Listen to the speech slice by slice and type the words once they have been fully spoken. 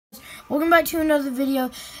Welcome back to another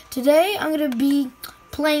video. Today I'm gonna be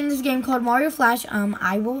playing this game called Mario Flash. I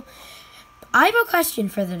have a question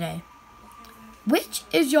for the day. Which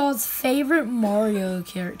is y'all's favorite Mario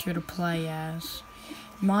character to play as?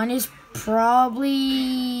 Mine is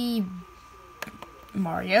probably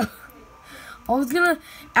Mario. I'll do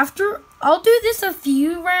this a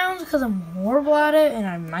few rounds because I'm horrible at it and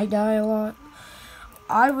I might die a lot.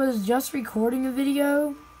 I was just recording a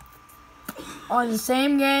video on the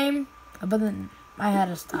same game, but then I had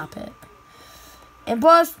to stop it. And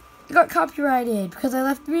plus, it got copyrighted because I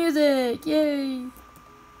left the music. Yay!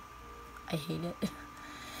 I hate it.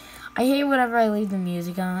 I hate whenever I leave the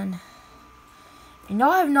music on. And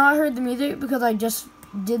y'all have not heard the music because I just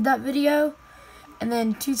did that video. And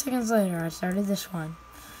then 2 seconds later, I started this one.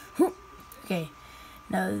 Okay.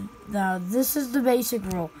 Now this is the basic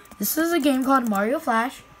rule. This is a game called Mario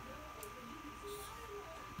Flash.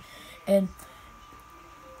 And,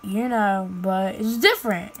 you know, but it's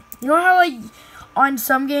different. You know how, like, on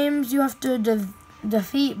some games you have to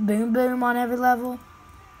defeat Boom Boom on every level?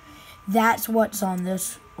 That's what's on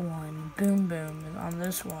this one. Boom Boom is on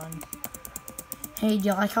this one. Hey, do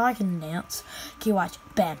you like how I can dance? Okay, watch.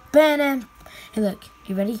 Bam, bam, bam. Hey, look.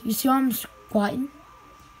 You ready? You see how I'm squatting?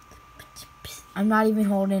 I'm not even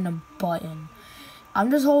holding a button. I'm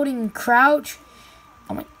just holding crouch.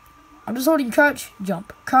 I'm just holding crouch,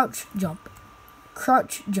 jump, crouch, jump,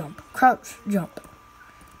 crouch, jump, crouch, jump.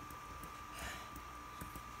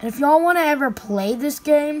 And if y'all want to ever play this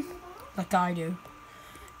game, like I do,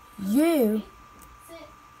 you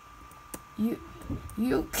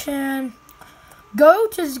can go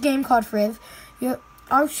to this game called Friv.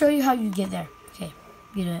 I'll show you how you get there. Okay,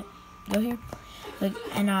 you do it. Go here.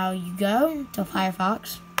 And now you go to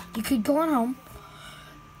Firefox. You could go on home,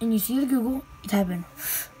 and you see the Google. You type in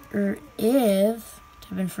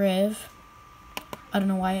Friv. I don't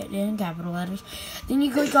know why it did in capital letters. Then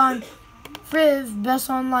you click on Friv Best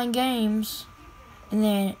Online Games, and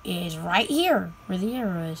then it is right here where the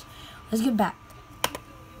arrow is. Let's get back.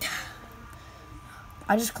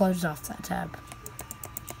 I just closed off that tab.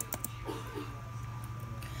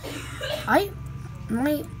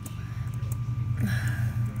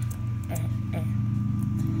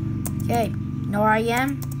 Okay, know where I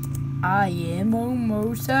am? I am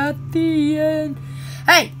almost at the end.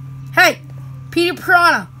 Hey! Peter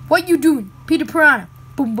Piranha! What you doing? Peter Piranha.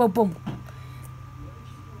 Boom, boom, boom.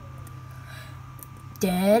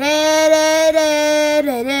 Da, da, da, da,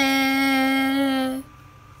 da, da.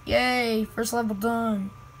 Yay, first level done.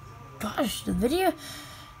 Gosh, the video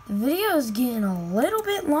is getting a little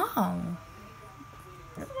bit long.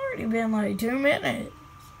 It's already been like 2 minutes.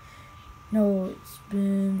 No, it's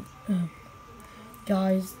been...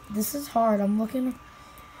 Guys, this is hard. I'm looking...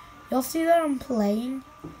 Y'all see that I'm playing?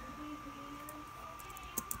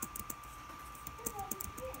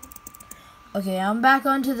 Okay, I'm back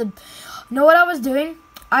onto the... Know what I was doing?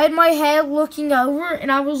 I had my head looking over, and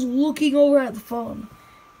I was looking over at the phone.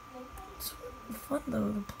 It's fun,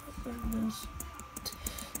 though, to play like this.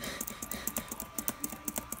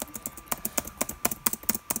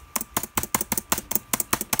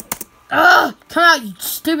 Ugh! Come out, you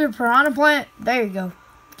stupid piranha plant. There you go.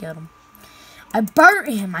 Get him. I burnt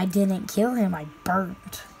him. I didn't kill him. I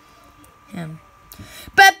burnt him.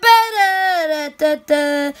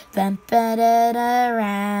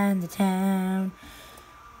 Around the town.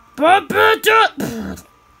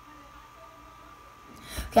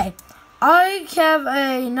 Okay. I have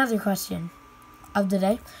another question of the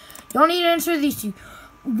day. You don't need to answer these two.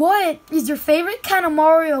 What is your favorite kind of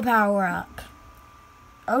Mario power-up?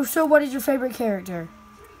 Also, what is your favorite character?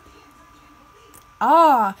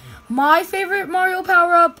 My favorite Mario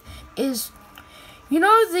power-up is, you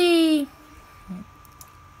know the,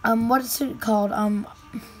 what is it called?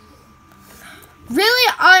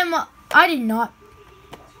 Really, I did not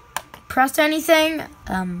press anything.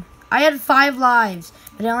 I had 5 lives,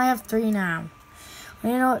 but I only have 3 now.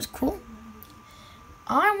 You know what's cool?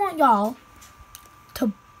 I want y'all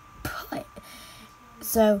to play.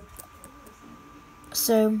 So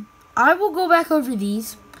I will go back over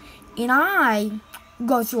these, and I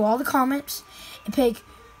go through all the comments and pick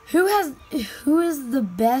who is the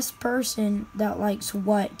best person that likes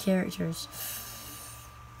what characters.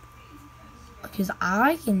 Because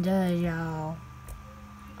I can judge y'all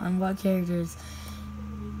on what characters.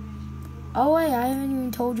 Oh wait, I haven't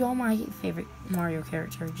even told y'all my favorite Mario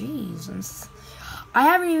character. Jeez, I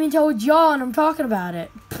haven't even told y'all, and I'm talking about it.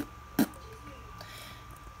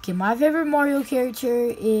 Okay, my favorite Mario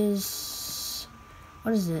character is...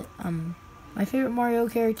 What is it? My favorite Mario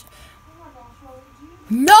character...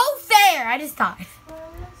 No fair! I just died.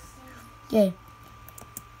 Okay.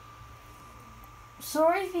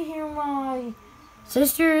 sorry if you hear my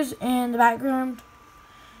sisters in the background.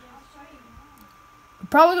 I'm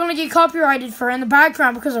probably gonna get copyrighted for in the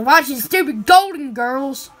background because I'm watching stupid Golden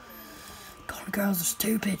Girls. Golden Girls are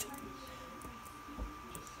stupid.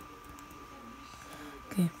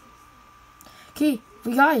 Okay. Okay,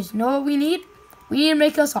 you guys know what we need? We need to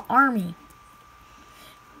make us an army.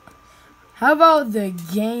 How about the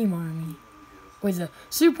game army? Or the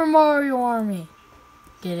Super Mario army?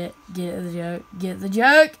 Get it? Get the joke? Get the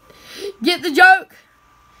joke? Get the joke?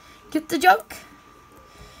 Get the joke?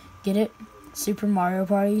 Get it? Super Mario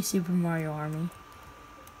Party, Super Mario Army.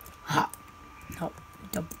 Ha! Oh.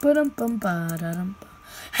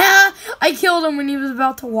 Ha! I killed him when he was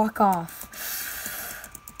about to walk off.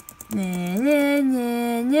 Nah, nah,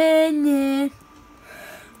 nah, nah, nah.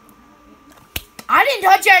 I didn't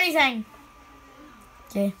touch anything!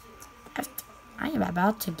 Okay. I am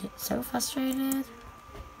about to get so frustrated.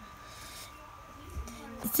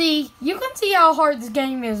 See, you can see how hard this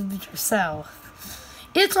game is with yourself.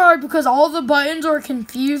 It's hard because all the buttons are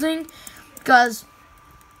confusing. Because,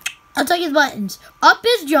 I'll tell you the buttons. Up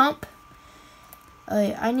is jump.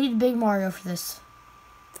 I need Big Mario for this.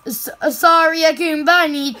 Sorry, Goomba, I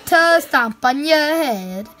need to stomp on your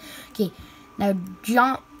head. Okay, now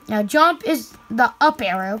jump. Now jump is the up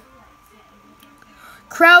arrow.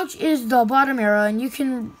 Crouch is the bottom arrow, and you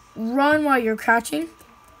can run while you're crouching.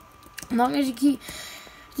 As long as you keep...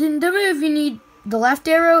 In the move, you need the left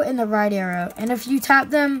arrow and the right arrow. And if you tap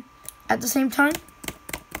them at the same time,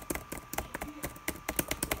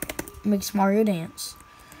 it makes Mario dance.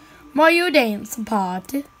 Mario dance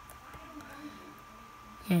party.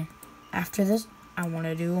 Okay, after this, I want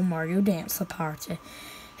to do a Mario dance party.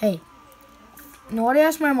 Hey, you know what I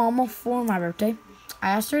asked my mama for my birthday?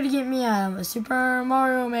 I asked her to get me a Super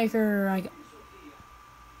Mario Maker.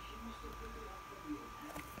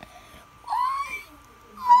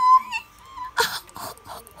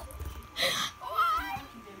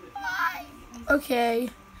 Okay,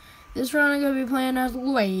 this round I'm gonna be playing as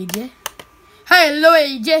Luigi. Hey,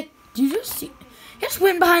 Luigi! Did you just see? You just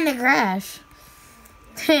went behind the grass.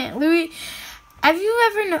 Luigi, have you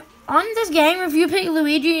ever on this game? If you pick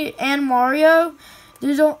Luigi and Mario,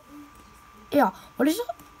 there's a What is it?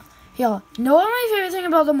 Yeah. Know what my favorite thing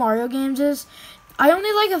about the Mario games is? I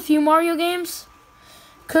only like a few Mario games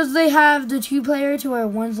because they have the 2-player to where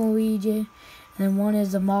one's Luigi and then one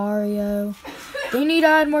is the Mario. They need to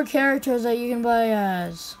add more characters that you can play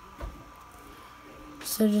as.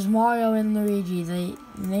 So just Mario and Luigi. They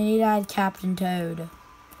need to add Captain Toad.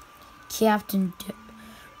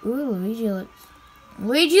 Ooh,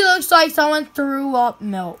 Luigi looks like someone threw up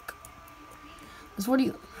milk. That's what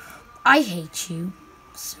I hate you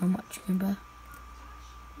so much, Goomba.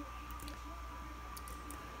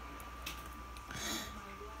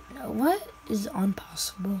 No, what is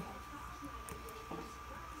impossible?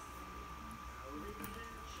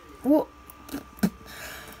 Whoa.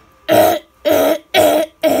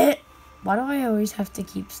 Why do I always have to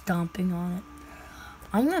keep stomping on it?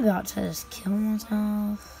 I'm about to just kill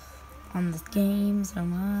myself on this game so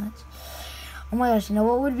much. Oh my gosh, you know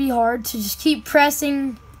what would be hard? To just keep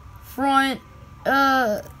pressing front.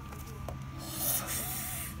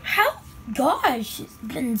 Gosh, it's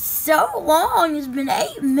been so long. It's been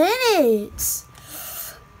 8 minutes.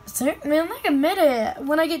 Man, like a minute.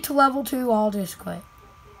 When I get to level 2, I'll just quit.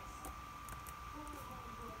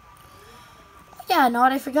 Yeah, know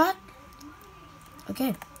what I forgot?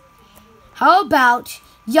 Okay. How about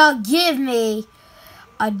you give me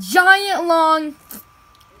a giant long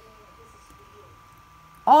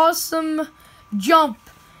awesome jump?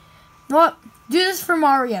 You know what? Do this for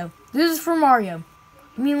Mario. This is for Mario.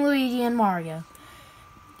 I mean Luigi and Mario.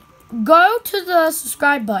 Go to the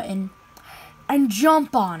subscribe button and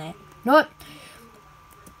jump on it. You know what?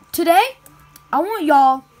 Today, I want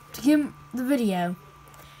y'all to give the video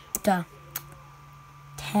to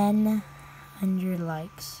 1,000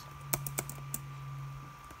 likes.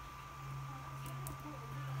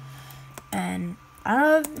 And I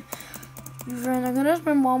don't know if friends, I'm gonna ask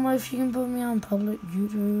my mama if she can put me on public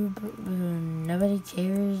YouTube. Nobody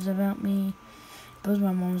cares about me. Because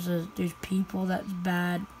my mom says there's people that's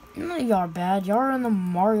bad. None of y'all are bad. Y'all are in the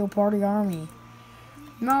Mario Party army.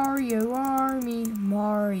 Mario army,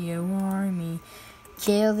 Mario army.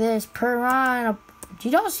 Kill this piranha.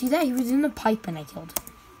 Did y'all see that? He was in the pipe and I killed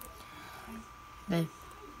him.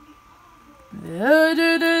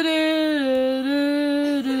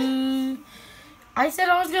 I said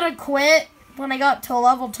I was gonna quit when I got to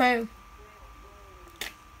level 2.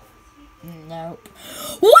 Nope.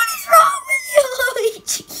 What is wrong with you,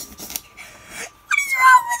 Luigi? What is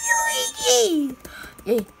wrong with you, Luigi?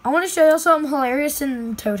 Hey, I want to show you something hilarious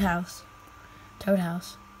in Toad House. Toad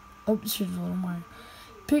House. Oh, this is a little more.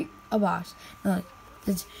 Pick a box. No,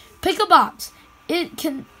 it's pick a box. It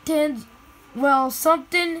contains, well,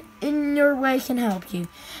 something in your way can help you.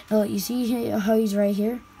 Now, you see how he's right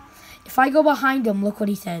here? If I go behind him, look what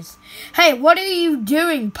he says. Hey, what are you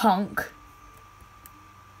doing, punk?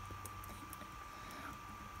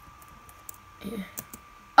 Yeah.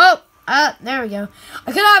 Oh, there we go.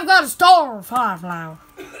 I could have got a star Fireflower.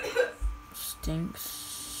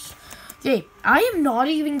 Stinks. Okay, I have not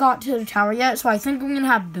even got to the tower yet, so I think I'm going to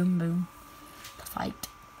have Boom Boom fight.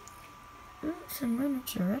 It's 10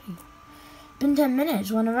 minutes already. Been 10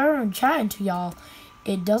 minutes. Whenever I'm chatting to y'all,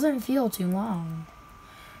 it doesn't feel too long.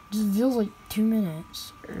 It just feels like 2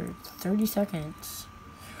 minutes or 30 seconds.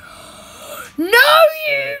 No,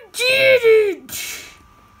 you didn't!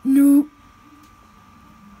 Nope.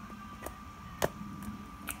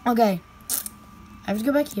 Okay. I have to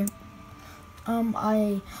go back here.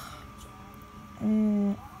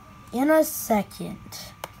 In a second.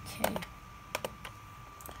 Okay.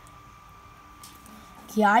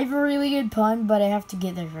 Yeah, I have a really good pun, but I have to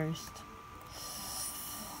get there first.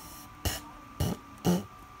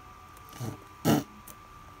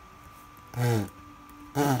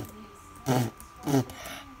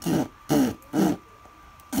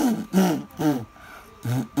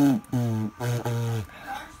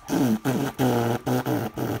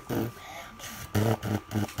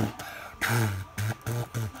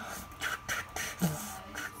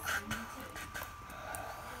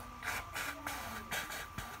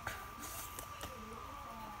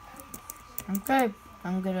 Okay,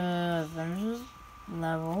 I'm gonna finish this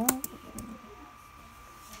level.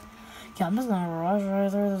 Yeah, I'm just gonna rush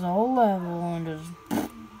right through this whole level and just...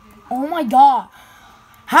 Oh my god!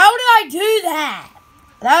 How did I do that?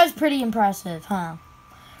 That was pretty impressive, huh?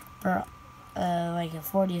 For, like a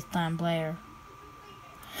 40th time player.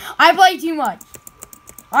 I play too much!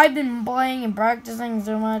 I've been playing and practicing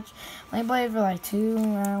so much. I played for like 2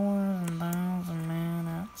 hours and 1,000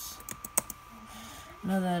 minutes.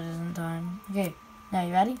 No, that isn't time. Okay, now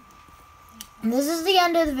you ready? And this is the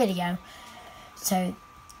end of the video. So,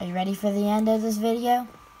 are you ready for the end of this video?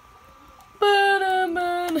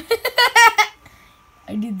 I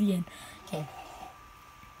did the end. Okay.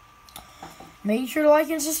 Make sure to like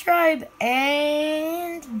and subscribe.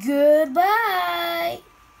 And goodbye.